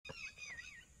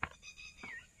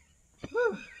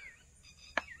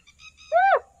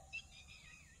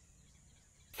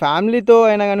ఫ్యామిలీతో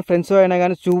అయినా కానీ ఫ్రెండ్స్తో అయినా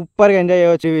కానీ సూపర్గా ఎంజాయ్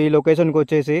చేయవచ్చు ఈ లొకేషన్కి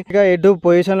వచ్చేసి. ఇక ఎటు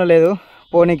పొజిషన్లో లేదు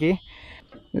పోనీకి,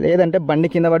 లేదంటే బండి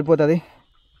కింద పడిపోతుంది.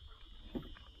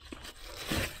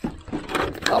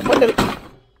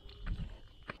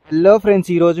 హలో ఫ్రెండ్స్,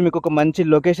 ఈరోజు మీకు ఒక మంచి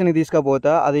లొకేషన్కి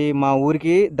తీసుకుపోతా. అది మా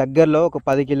ఊరికి దగ్గరలో ఒక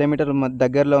 10 కిలోమీటర్ల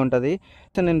దగ్గరలో ఉంటుంది.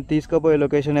 నేను తీసుకుపోయే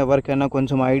లొకేషన్ ఎవరికైనా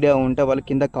కొంచెం ఐడియా ఉంటే వాళ్ళు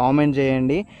కింద కామెంట్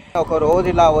చేయండి. ఒక రోజు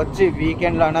ఇలా వచ్చి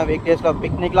వీకెండ్లో అయినా వీక్ డేస్లో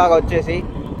పిక్నిక్ లాగా వచ్చేసి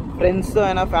ఫ్రెండ్స్తో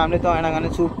అయినా ఫ్యామిలీతో అయినా కానీ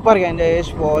సూపర్గా ఎంజాయ్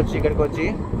చేసి పోవచ్చు. ఇక్కడికి వచ్చి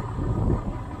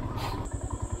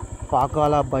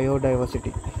Pakala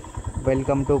biodiversity,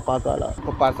 welcome to Pakala.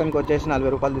 ఒక పర్సన్కి వచ్చేసి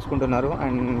 40 రూపాయలు తీసుకుంటున్నారు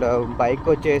అండ్ బైక్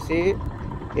వచ్చేసి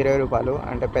 20 రూపాయలు.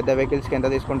 అంటే పెద్ద వెహికల్స్కి ఎంత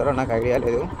తీసుకుంటారో నాకు ఐడియా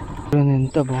లేదు.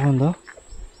 ఎంత బాగుందో,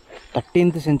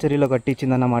 13th సెంచరీలో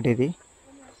కట్టించిందన్నమాట ఇది.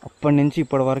 అప్పటి నుంచి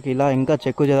ఇప్పటి వరకు ఇలా ఇంకా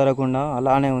చెక్కు చెదరకుండా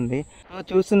అలానే ఉంది.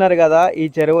 చూస్తున్నారు కదా, ఈ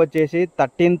చెరువు వచ్చేసి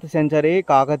 13th సెంచరీ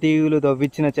కాకతీయులు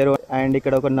తవ్వించిన చెరువు. అండ్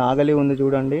ఇక్కడ ఒక నాగలి ఉంది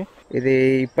చూడండి, ఇది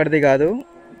ఇప్పటిది కాదు.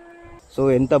 సో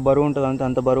ఎంత బరువు ఉంటుంది అంటే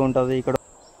అంత బరువు ఉంటుంది ఇక్కడ.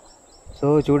 సో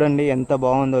చూడండి ఎంత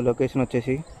బాగుందో లొకేషన్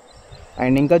వచ్చేసి.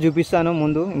 అండ్ ఇంకా చూపిస్తాను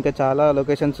ముందు, ఇంకా చాలా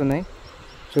లొకేషన్స్ ఉన్నాయి.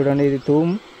 చూడండి ఇది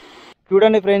తూమ్.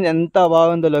 చూడండి ఫ్రెండ్స్ ఎంత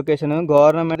బాగుందో లొకేషన్.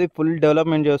 గవర్నమెంట్ ఫుల్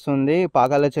డెవలప్మెంట్ చేస్తుంది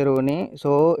పాకాల చెరువుని. సో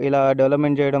ఇలా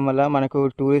డెవలప్మెంట్ చేయడం వల్ల మనకు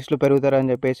టూరిస్టులు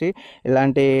పెరుగుతారని చెప్పేసి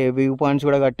ఇలాంటి వ్యూ పాయింట్స్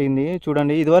కూడా కట్టింది.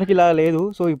 చూడండి ఇదివరకు ఇలా లేదు,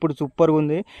 సో ఇప్పుడు సూపర్గా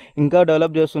ఉంది. ఇంకా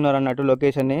డెవలప్ చేస్తున్నారు అన్నట్టు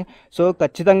లొకేషన్ని. సో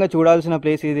ఖచ్చితంగా చూడాల్సిన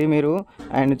ప్లేస్ ఇది మీరు.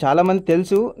 అండ్ చాలామంది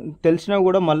తెలిసినా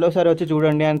కూడా మళ్ళీసారి వచ్చి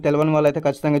చూడండి, అండ్ తెలియని వాళ్ళు అయితే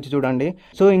ఖచ్చితంగా వచ్చి చూడండి.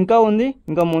 సో ఇంకా ఉంది,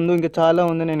 ఇంకా ముందు ఇంకా చాలా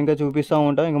ఉంది, నేను ఇంకా చూపిస్తూ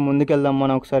ఉంటాను. ఇంకా ముందుకు వెళ్దాం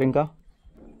మనం ఒకసారి. ఇంకా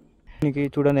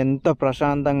చూడండి ఎంత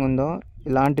ప్రశాంతంగా ఉందో.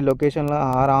 ఇలాంటి లొకేషన్లో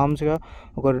ఆరామ్స్గా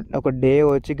ఒక డే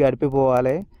వచ్చి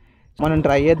గడిపిపోవాలి. మనం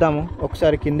ట్రై చేద్దాము,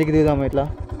 ఒకసారి కిందికి దిగుదాము ఇట్లా.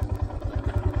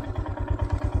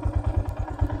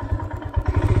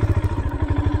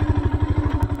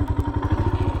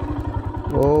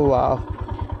 ఓ వావ్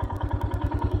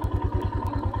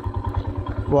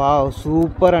వావ్,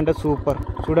 సూపర్ అంటే సూపర్.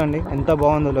 చూడండి ఎంత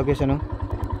బాగుందో లొకేషను.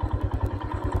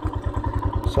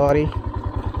 సారీ,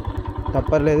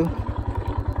 తప్పలేదు.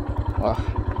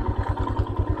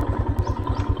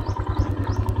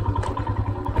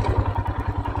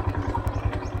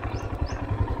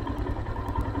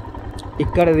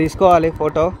 ఇక్కడ తీసుకోవాలి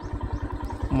ఫోటో,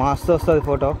 మస్తు వస్తుంది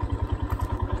ఫోటో.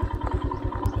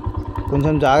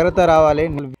 కొంచెం జాగ్రత్త రావాలి.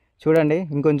 చూడండి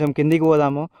ఇంకొంచెం కిందికి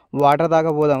పోదాము, వాటర్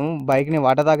దాకా పోదాము, బైక్ని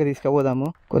వాటర్ దాకా తీసుకుపోదాము.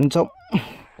 కొంచెం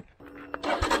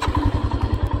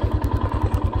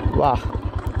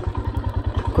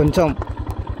కొంచెం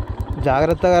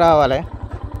జాగ్రత్తగా రావాలి.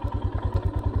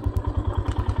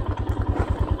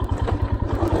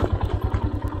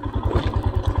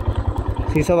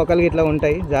 సీసా ఒక్కలకి ఇట్లా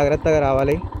ఉంటాయి, జాగ్రత్తగా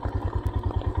రావాలి.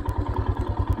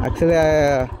 యాక్చువల్గా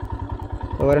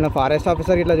ఎవరైనా ఫారెస్ట్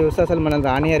ఆఫీసర్ ఇట్లా చూస్తే అసలు మనం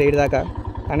రానియరు ఈడి దాకా,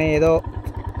 కానీ ఏదో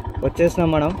వచ్చేసినాం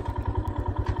మనం.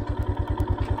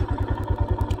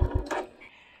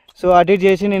 సో అటు ఇటు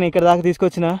చేసి నేను ఇక్కడ దాకా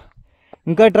తీసుకొచ్చిన.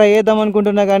 ఇంకా ట్రై చేద్దాం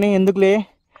అనుకుంటున్నా కానీ ఎందుకులే,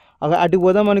 అటు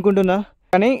పోదాం అనుకుంటున్నా.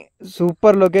 కానీ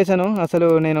సూపర్ లొకేషను, అసలు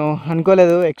నేను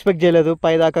అనుకోలేదు, ఎక్స్పెక్ట్ చేయలేదు.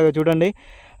 పై దాకా చూడండి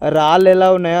రాళ్ళు ఎలా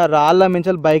ఉన్నాయో, రాళ్ళ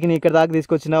మించాలి బైక్ని ఇక్కడ దాకా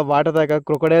తీసుకొచ్చిన. వాటర్ దాకా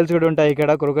క్రొకడైల్స్ కూడా ఉంటాయి ఇక్కడ.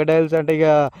 క్రొకడైల్స్ అంటే ఇక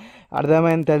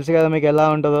అర్థమైంది, తెలుసు కదా మీకు ఎలా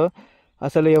ఉంటుందో.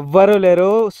 అసలు ఎవ్వరూ లేరు,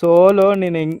 సోలో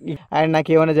నేను. అండ్ నాకు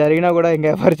ఏమైనా జరిగినా కూడా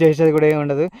ఇంకెవ్వరు చేసేది కూడా ఏమి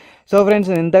ఉండదు. సో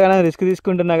ఫ్రెండ్స్, ఎంతగానో రిస్క్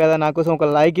తీసుకుంటున్నా కదా, నా కోసం ఒక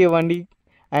లైక్ ఇవ్వండి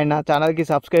అండ్ నా ఛానల్కి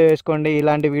సబ్స్క్రైబ్ చేసుకోండి.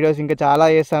 ఇలాంటి వీడియోస్ ఇంకా చాలా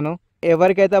చేస్తాను.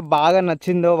 ఎవరికైతే బాగా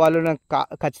నచ్చిందో వాళ్ళు నాకు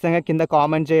ఖచ్చితంగా కింద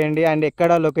కామెంట్ చేయండి. అండ్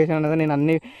ఎక్కడ లొకేషన్ అనేది నేను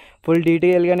అన్ని ఫుల్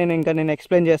డీటెయిల్గా నేను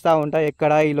ఎక్స్ప్లెయిన్ చేస్తూ ఉంటాను,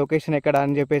 ఎక్కడ ఈ లొకేషన్ ఎక్కడ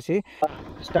అని చెప్పేసి.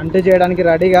 స్టంట్ చేయడానికి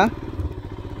రెడీగా.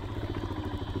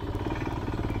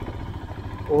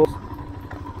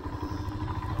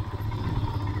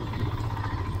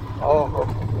 ఓహో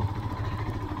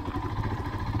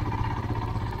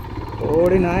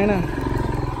ఓడి నాయన.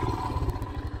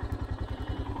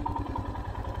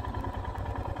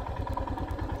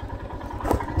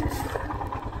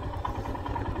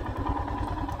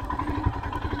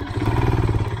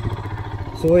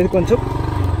 సో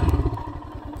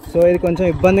ఇది కొంచెం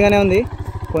ఇబ్బందిగానే ఉంది.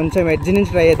 కొంచెం ఎడ్జ్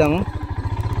నుంచి ట్రై చేద్దాము.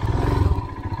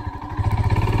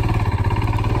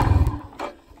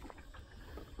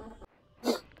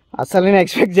 అసలు నేను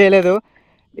ఎక్స్పెక్ట్ చేయలేదు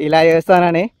ఇలా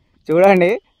చేస్తానని.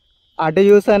 చూడండి అటు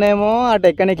చూస్తానేమో అటు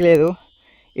ఎక్కనికి లేదు,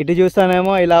 ఇటు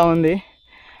చూస్తానేమో ఇలా ఉంది.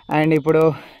 అండ్ ఇప్పుడు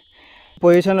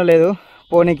పొజిషన్లో లేదు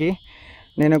పోనీకి.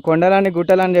 నేను కొండలాన్ని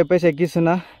గుట్టలని చెప్పేసి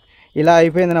ఎక్కిస్తున్నా. ఇలా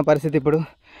అయిపోయింది నా పరిస్థితి ఇప్పుడు.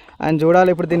 అండ్ చూడాలి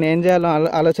ఇప్పుడు దీన్ని ఏం చేయాలో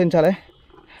ఆలోచించాలి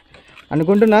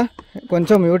అనుకుంటున్నా.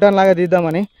 కొంచెం యూటర్న్ లాగా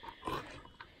తీద్దామని.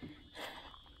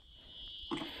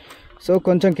 సో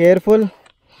కొంచెం కేర్ఫుల్.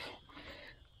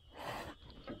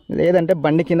 లేదంటే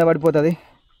బండి కింద పడిపోతుంది.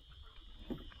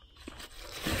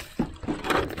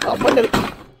 అవ్వండి.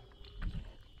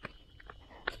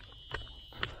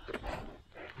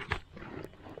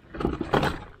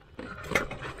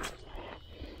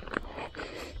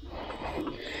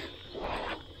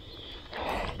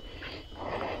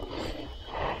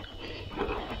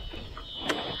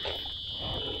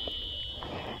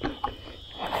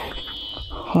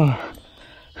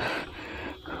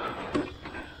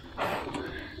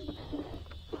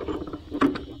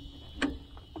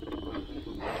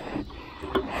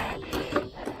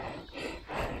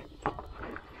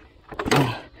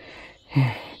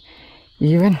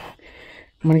 ఈవెన్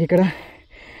మనకి ఇక్కడ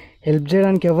హెల్ప్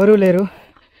చేయడానికి ఎవరూ లేరు.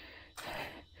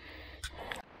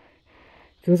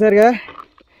 చూసారుగా,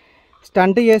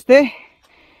 స్టంట్ చేస్తే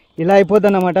ఇలా అయిపోద్ది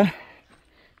అన్నమాట.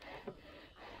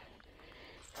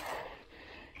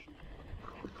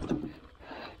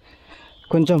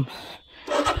 కొంచెం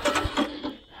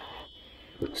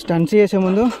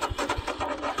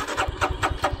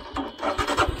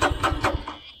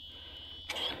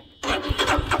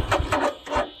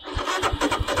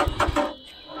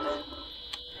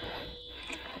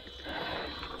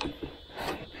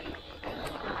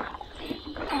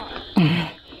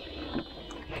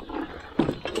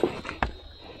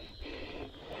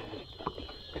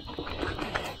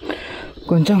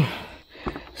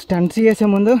స్టంట్స్ చేసే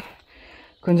ముందు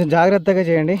కొంచెం జాగ్రత్తగా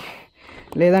చేయండి.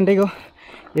 లేదంటే ఇగో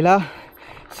ఇలా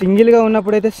సింగిల్గా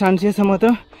ఉన్నప్పుడైతే స్టంట్స్ చేస్తే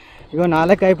మాత్రం ఇగో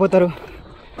నాలుగు అయిపోతారు.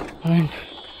 అండ్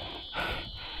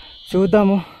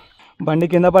చూద్దాము, బండి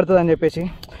కింద పడుతుంది అని చెప్పేసి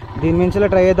దీని మించిలా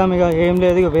ట్రై చేద్దాం. ఇక ఏం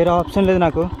లేదు, ఇక వేరే ఆప్షన్ లేదు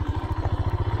నాకు.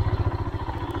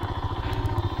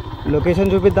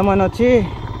 లొకేషన్ చూపిద్దామని వచ్చి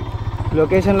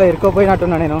లొకేషన్లో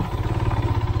ఇరుక్కుపోయినట్టున్నా నేను.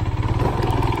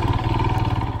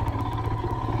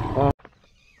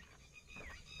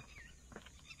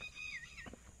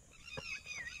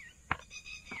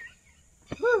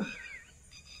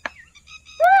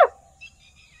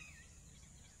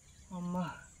 అమ్మా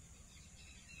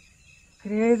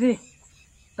క్రేజీ.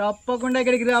 తప్పకుండా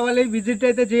ఇక్కడికి రావాలి, విజిట్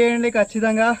అయితే చేయండి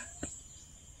ఖచ్చితంగా.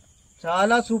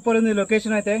 చాలా సూపర్ ఉంది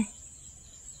లొకేషన్ అయితే.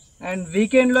 అండ్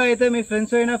వీకెండ్లో అయితే మీ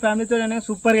ఫ్రెండ్స్ అయినా ఫ్యామిలీతో అయినా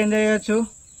సూపర్గా ఎంజాయ్ చేయొచ్చు.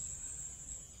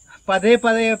 పదే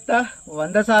చెప్తా,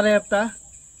 100 సార్లు చెప్తా,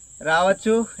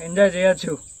 రావచ్చు, ఎంజాయ్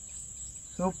చేయొచ్చు.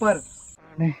 సూపర్.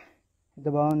 ఎంత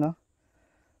బాగుందో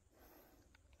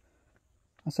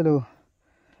అసలు.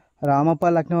 రామప్ప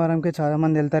లక్నవరంకి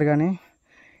చాలామంది వెళ్తారు, కానీ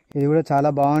ఇది కూడా చాలా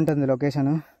బాగుంటుంది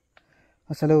లొకేషను.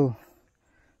 అసలు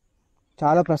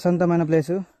చాలా ప్రశాంతమైన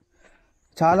ప్లేసు.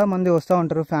 చాలామంది వస్తూ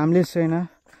ఉంటారు, ఫ్యామిలీస్ అయినా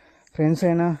ఫ్రెండ్స్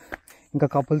అయినా ఇంకా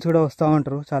కపుల్స్ కూడా వస్తూ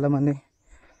ఉంటారు. చాలామంది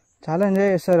చాలా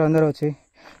ఎంజాయ్ చేస్తారు అందరూ వచ్చి.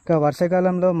 ఇంకా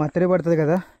వర్షాకాలంలో మత్తడి పడుతుంది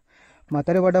కదా,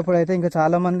 మత్తడి పడ్డప్పుడు అయితే ఇంకా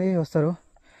చాలామంది వస్తారు,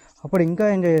 అప్పుడు ఇంకా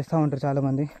ఎంజాయ్ చేస్తూ ఉంటారు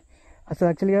చాలామంది. అసలు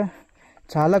యాక్చువల్గా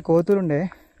చాలా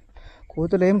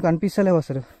కోతులు ఏం కనిపిస్తలేవు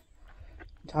అసలు.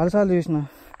 చాలాసార్లు చూసిన,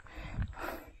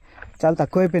 చాలా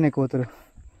తక్కువైపోయినాయి కోతులు.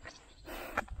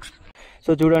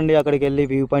 సో చూడండి, అక్కడికి వెళ్ళి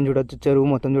వ్యూ పాయింట్ చూడొచ్చు, చెరువు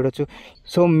మొత్తం చూడొచ్చు.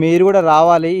 సో మీరు కూడా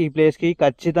రావాలి ఈ ప్లేస్కి,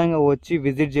 ఖచ్చితంగా వచ్చి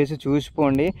విజిట్ చేసి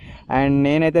చూసిపోండి. అండ్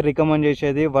నేనైతే రికమెండ్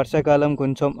చేసేది వర్షాకాలం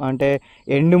కొంచెం అంటే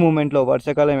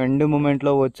వర్షాకాలం ఎండ్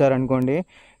మూమెంట్లో వచ్చారనుకోండి,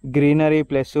 గ్రీనరీ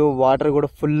ప్లస్ వాటర్ కూడా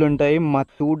ఫుల్ ఉంటాయి.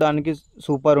 చూడడానికి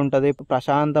సూపర్ ఉంటుంది,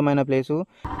 ప్రశాంతమైన ప్లేసు.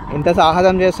 ఇంత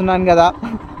సాహసం చేస్తున్నాను కదా,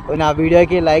 నా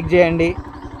వీడియోకి లైక్ చేయండి,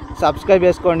 సబ్స్క్రైబ్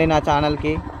చేసుకోండి నా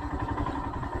ఛానల్కి.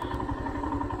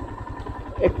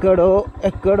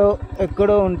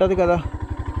 ఎక్కడో ఉంటుంది కదా.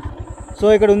 సో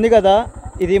ఇక్కడ ఉంది కదా,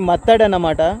 ఇది మత్తడి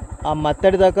అన్నమాట. ఆ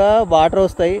మత్తడి దాకా వాటర్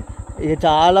వస్తాయి. ఇక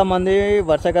చాలామంది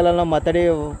వర్షాకాలంలో మత్తడి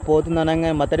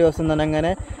వస్తుంది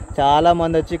అనగానే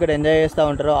చాలామంది వచ్చి ఇక్కడ ఎంజాయ్ చేస్తూ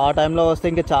ఉంటారు. ఆ టైంలో వస్తే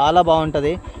ఇంకా చాలా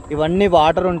బాగుంటుంది. ఇవన్నీ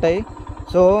వాటర్ ఉంటాయి,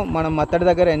 సో మనం మత్తడి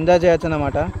దగ్గర ఎంజాయ్ చేయొచ్చు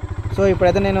అన్నమాట. సో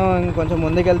ఇప్పుడైతే నేను కొంచెం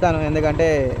ముందుకు వెళ్తాను, ఎందుకంటే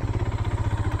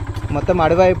మొత్తం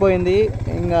అడవి అయిపోయింది,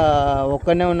 ఇంకా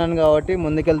ఒక్కనే ఉన్నాను కాబట్టి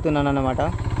ముందుకెళ్తున్నాను అన్నమాట.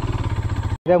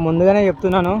 ఇదే ముందుగానే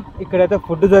చెప్తున్నాను, ఇక్కడైతే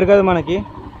ఫుడ్ దొరకదు మనకి.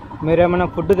 మీరు ఏమైనా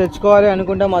ఫుడ్ తెచ్చుకోవాలి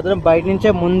అనుకుంటే మాత్రం బయట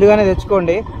నుంచే ముందుగానే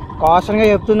తెచ్చుకోండి. కాషన్గా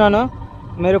చెప్తున్నాను,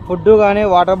 మీరు ఫుడ్ కానీ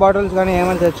వాటర్ బాటిల్స్ కానీ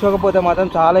ఏమైనా తెచ్చుకోకపోతే మాత్రం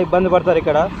చాలా ఇబ్బంది పడతారు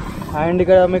ఇక్కడ. అండ్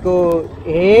ఇక్కడ మీకు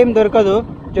ఏం దొరకదు,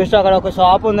 జస్ట్ అక్కడ ఒక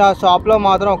షాప్ ఉంది, ఆ షాప్లో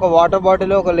మాత్రం ఒక వాటర్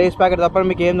బాటిల్, ఒక లేస్ ప్యాకెట్ తప్ప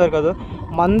మీకు ఏం దొరకదు.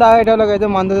 మందు ఆగేటోళ్ళకి అయితే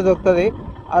మందు దొరుకుతుంది,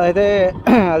 అదైతే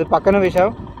అది పక్కన విషయం.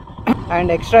 అండ్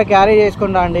ఎక్స్ట్రా క్యారీ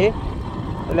చేసుకుంటా అండి,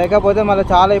 లేకపోతే మళ్ళీ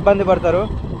చాలా ఇబ్బంది పడతారు.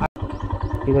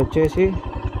 ఇది వచ్చేసి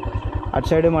అటు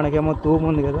సైడ్ మనకేమో తూము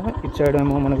ఉంది కదా, ఇటు సైడ్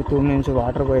ఏమో మనకి తూము నుంచి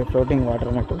వాటర్ పోయి ఫ్లోటింగ్ వాటర్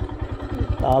అన్నట్టు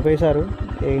ఆపేశారు.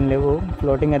 ఏం లేవు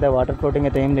ఫ్లోటింగ్ అయితే, వాటర్ ఫ్లోటింగ్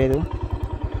అయితే ఏం లేదు.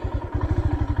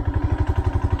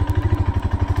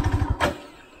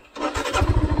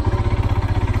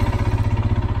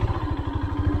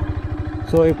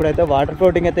 సో ఇప్పుడైతే వాటర్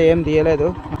ఫ్లోటింగ్ అయితే ఏం తీయలేదు.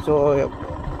 సో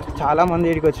చాలామంది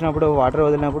ఇక్కడికి వచ్చినప్పుడు వాటర్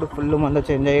వదిలినప్పుడు ఫుల్ మంది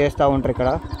వచ్చి ఎంజాయ్ చేస్తూ ఉంటారు. ఇక్కడ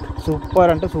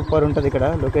సూపర్ అంటే సూపర్ ఉంటుంది ఇక్కడ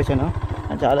లొకేషన్.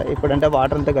 చాలా ఇప్పుడంటే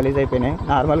వాటర్ అంతా గలీజ్ అయిపోయినాయి.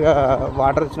 నార్మల్గా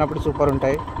వాటర్ వచ్చినప్పుడు సూపర్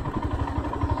ఉంటాయి.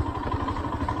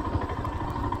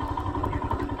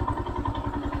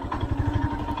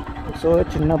 సో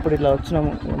చిన్నప్పుడు ఇట్లా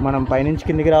వచ్చినాము. మనం పైనుంచి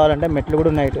కిందికి రావాలంటే మెట్లు కూడా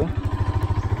ఉన్నాయి ఇటు.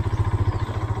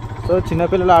 సో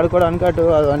చిన్నపిల్లలు ఆడుకోవడానికి అటు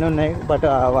అవన్నీ ఉన్నాయి. బట్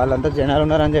వాళ్ళంతా జనాలు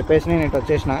ఉన్నారని చెప్పేసి నేను ఇటు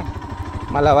వచ్చేసిన.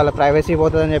 మళ్ళీ వాళ్ళ ప్రైవసీ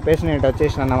పోతుందని చెప్పేసి నేను ఇటు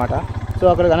వచ్చేసిన అన్నమాట. సో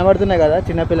అక్కడ కనబడుతున్నాయి కదా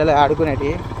చిన్నపిల్లలు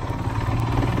ఆడుకునేటివి.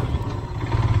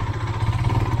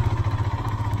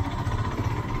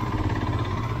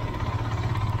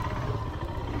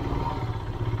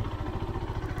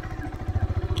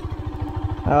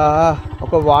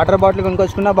 ఒక వాటర్ బాటిల్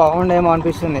కొనుక్కొచ్చుకున్నా బాగుండేమో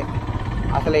అనిపిస్తుంది.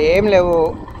 అసలు ఏం లేవు,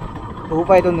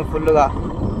 ఊపు అవుతుంది ఫుల్గా.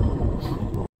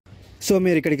 సో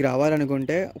మీరు ఇక్కడికి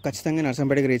రావాలనుకుంటే ఖచ్చితంగా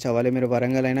నర్సంపేటకి రీచ్ అవ్వాలి. మీరు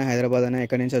వరంగల్ అయినా హైదరాబాద్ అయినా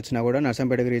ఎక్కడి నుంచి వచ్చినా కూడా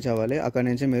నర్సంపేటకి రీచ్ అవ్వాలి. అక్కడ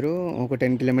నుంచి మీరు ఒక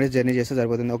 10 కిలోమీటర్స్ జర్నీ చేస్తే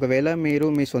సరిపోతుంది. ఒకవేళ మీరు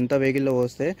మీ సొంత వెహికల్లో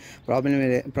వస్తే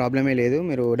ప్రాబ్లమే లేదు.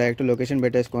 మీరు డైరెక్ట్ లొకేషన్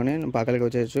పెట్టేసుకొని పాకలకి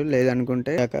వచ్చేయచ్చు.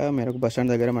 లేదనుకుంటే మీరు బస్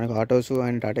స్టాండ్ దగ్గర మనకు ఆటోస్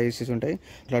అండ్ టాటా ఏసీస్ ఉంటాయి.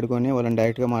 మాట్లాడుకొని వాళ్ళని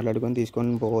డైరెక్ట్గా మాట్లాడుకొని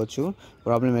తీసుకొని పోవచ్చు.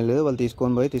 ప్రాబ్లం ఏం లేదు. వాళ్ళు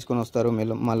తీసుకొని వస్తారు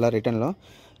మళ్ళీ రిటర్న్లో.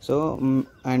 సో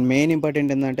అండ్ మెయిన్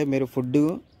ఇంపార్టెంట్ ఏంటంటే మీరు ఫుడ్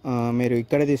మీరు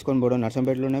ఇక్కడే తీసుకొని పోవడం,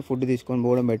 నర్సంపేటలోనే ఫుడ్ తీసుకొని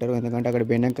పోవడం బెటర్. ఎందుకంటే అక్కడ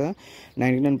పోయినాక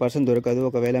 99% దొరకదు.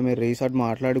 ఒకవేళ మీరు రీసార్ట్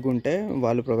మాట్లాడుకుంటే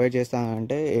వాళ్ళు ప్రొవైడ్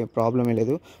చేస్తానంటే ప్రాబ్లమే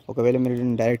లేదు. ఒకవేళ మీరు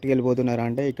డైరెక్ట్గా వెళ్ళిపోతున్నారా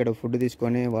అంటే ఇక్కడ ఫుడ్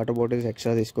తీసుకొని వాటర్ బాటిల్స్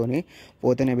ఎక్స్ట్రా తీసుకొని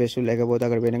పోతేనే బెస్ట్. లేకపోతే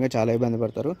అక్కడ పోయినాక చాలా ఇబ్బంది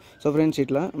పడతారు. సో ఫ్రెండ్స్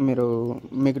ఇట్లా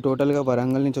మీకు టోటల్గా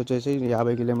వరంగల్ నుంచి వచ్చేసి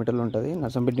 50 కిలోమీటర్లు ఉంటుంది.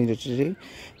 నర్సంపేట నుంచి వచ్చేసి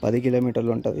 10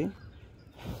 కిలోమీటర్లు ఉంటుంది.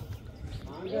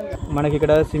 మనకి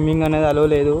ఇక్కడ స్విమ్మింగ్ అనేది అలో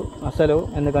లేదు అసలు.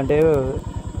 ఎందుకంటే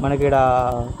మనకి ఇక్కడ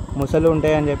ముసలు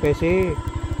ఉంటాయని చెప్పేసి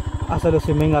అసలు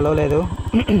స్విమ్మింగ్ అలో లేదు.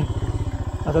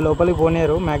 అసలు లోపలికి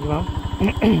పోనేరు మ్యాక్సిమం.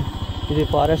 ఇది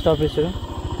ఫారెస్ట్ ఆఫీసు.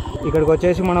 ఇక్కడికి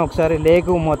వచ్చేసి మనం ఒకసారి లేక్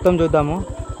మొత్తం చూద్దాము.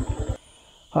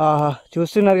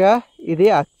 చూస్తున్నారుగా, ఇది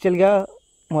యాక్చువల్గా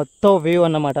మొత్తం వ్యూ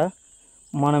అన్నమాట.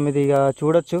 మనం ఇది ఇక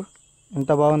చూడొచ్చు.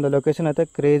 ఎంత బాగుందో లొకేషన్ అయితే,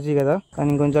 క్రేజీ కదా.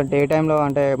 కానీ కొంచెం డే టైంలో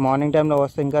అంటే మార్నింగ్ టైంలో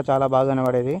వస్తే ఇంకా చాలా బాగా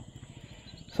కనబడేది.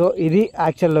 సో ఇది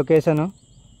యాక్చువల్ లొకేషను.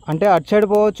 అంటే అటు సైడ్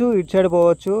పోవచ్చు, ఇటు సైడ్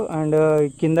పోవచ్చు. అండ్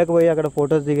కిందకి పోయి అక్కడ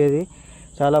ఫొటోస్ దిగేది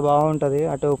చాలా బాగుంటుంది.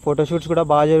 అటు ఫోటోషూట్స్ కూడా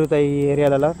బాగా జరుగుతాయి ఈ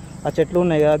ఏరియాలలో. ఆ చెట్లు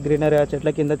ఉన్నాయి కదా గ్రీనరీ, ఆ చెట్ల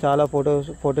కింద చాలా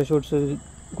ఫోటోషూట్స్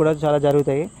కూడా చాలా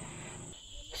జరుగుతాయి.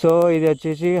 సో ఇది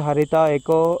వచ్చేసి హరిత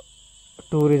ఎకో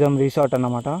టూరిజం రిసార్ట్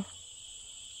అన్నమాట.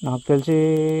 నాకు తెలిసి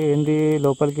ఏంది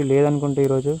లోపలికి లేదనుకుంటే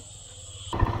ఈరోజు.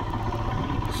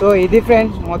 సో ఇది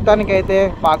ఫ్రెండ్స్ మొత్తానికైతే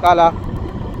పాకాల.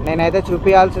 నేనైతే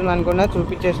చూపించాల్సింది అనుకున్నా,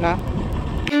 చూపించేసిన.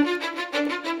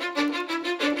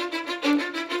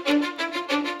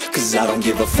 Cause I don't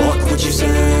give a fuck what you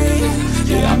say.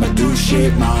 Yeah, I'ma do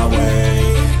shit my way.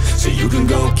 So you can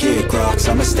go kick rocks,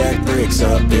 I'ma stack bricks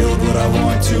up, build what I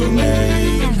want to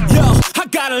make. Yo, I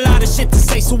got a lot of shit to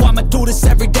say, so I'ma do this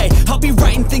every day. I'll be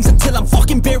writing things until I'm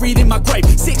fucking buried in my grave.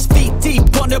 6 feet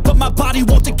deep under, but my body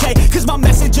won't decay. Cause my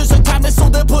messages are timeless, so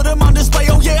they'll put them on display.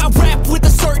 Oh yeah, I rap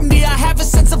with a certainty, I have a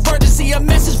sense of urgency, a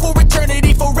message for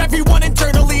eternity, for everyone